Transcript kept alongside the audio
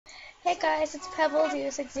Hey guys, it's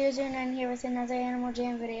Pebble060009 here with another Animal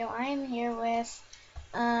Jam video. I am here with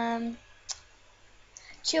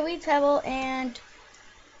Chewy, Pebble, and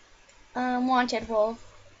Wanted Wolf.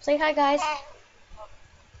 Say hi, guys.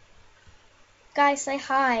 Guys, say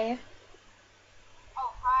hi.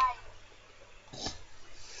 Oh, hi.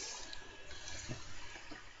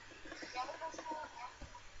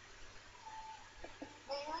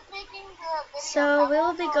 So we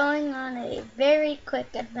will be going on a very quick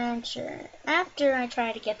adventure after I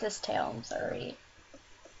try to get this tail. I'm sorry.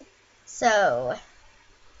 So,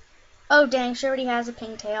 oh dang, she already has a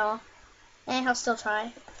pink tail, and he'll still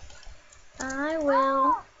try. I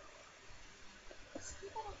will.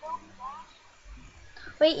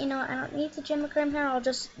 Wait, you know what? I don't need the gem of grim hair. I'll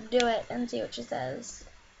just do it and see what she says.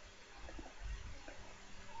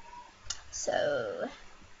 So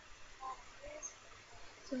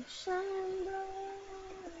shine bright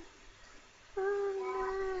on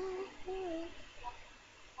my head.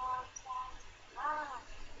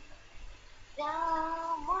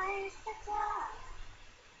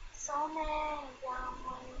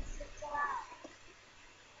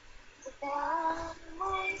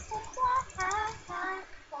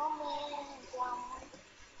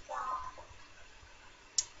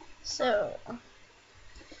 So,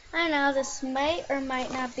 I know this might or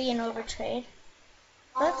might not be an overtrade,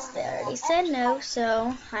 but they already said no,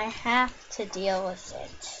 so I have to deal with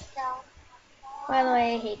it. By the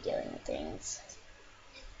way, I hate dealing with things.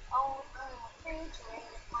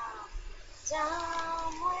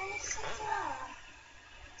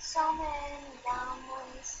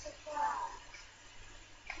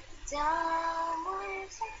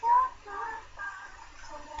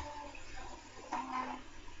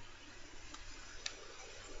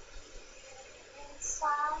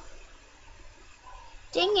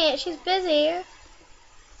 Dang it, she's busy.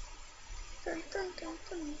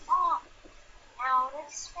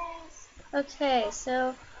 Okay,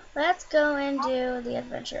 so let's go and do the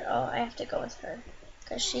adventure. Oh, I have to go with her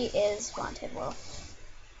because she is Wanted Wolf.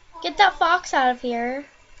 Get that fox out of here.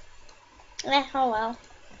 Oh well.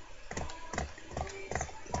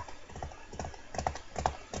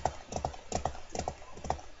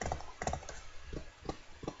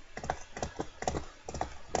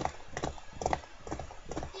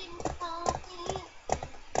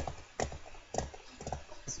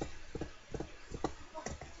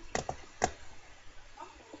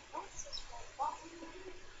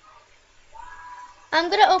 I'm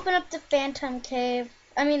gonna open up the Phantom Cave.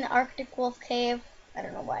 I mean the Arctic Wolf Cave. I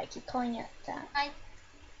don't know why I keep calling it that.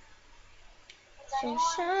 So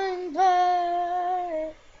shine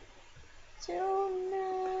bright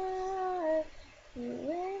tonight,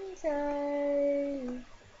 you and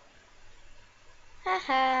I.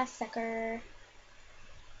 Haha, sucker.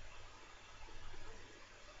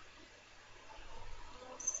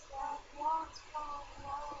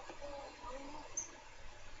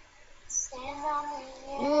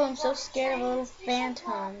 Ooh, I'm so scared of a little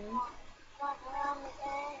phantom.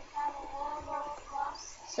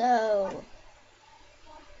 So,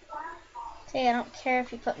 hey, I don't care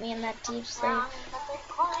if you put me in that deep sleep.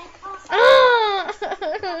 Ah!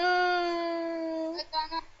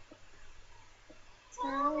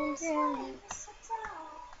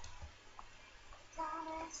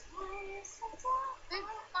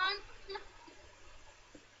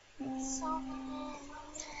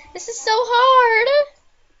 This is so hard.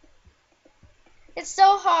 It's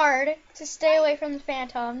so hard to stay away from the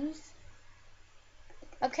phantoms.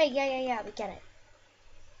 Okay, yeah, we get it.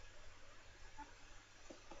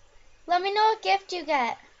 Let me know what gift you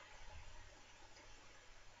get.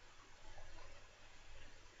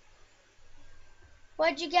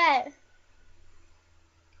 What'd you get?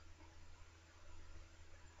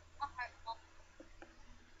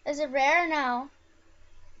 Is it rare or no?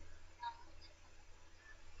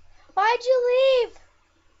 Why'd you leave?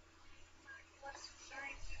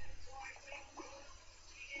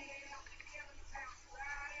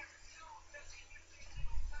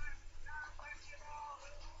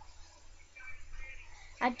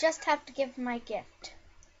 I just have to give my gift.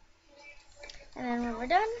 And then when we're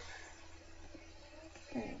done.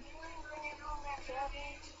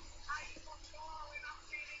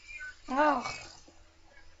 Oh.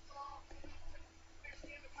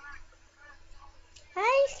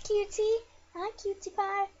 Hi, cutie. Hi, cutie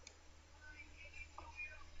pie.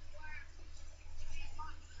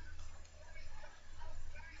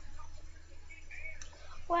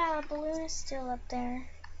 Wow, the balloon is still up there.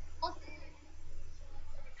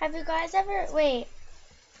 Have you guys ever... Wait.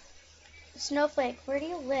 Snowflake, where do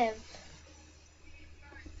you live?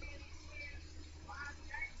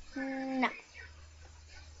 No.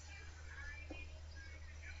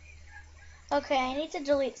 Okay, I need to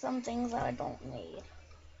delete some things that I don't need.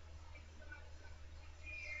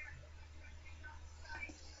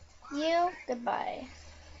 You, goodbye.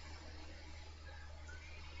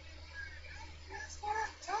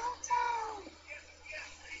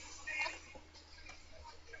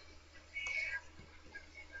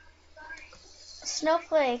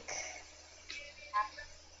 Snowflake,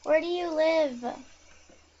 where do you live?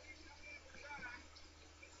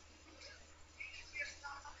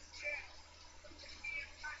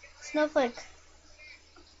 Snowflake.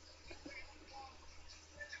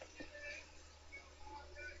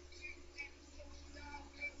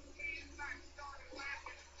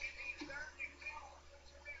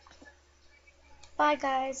 Bye,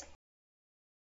 guys.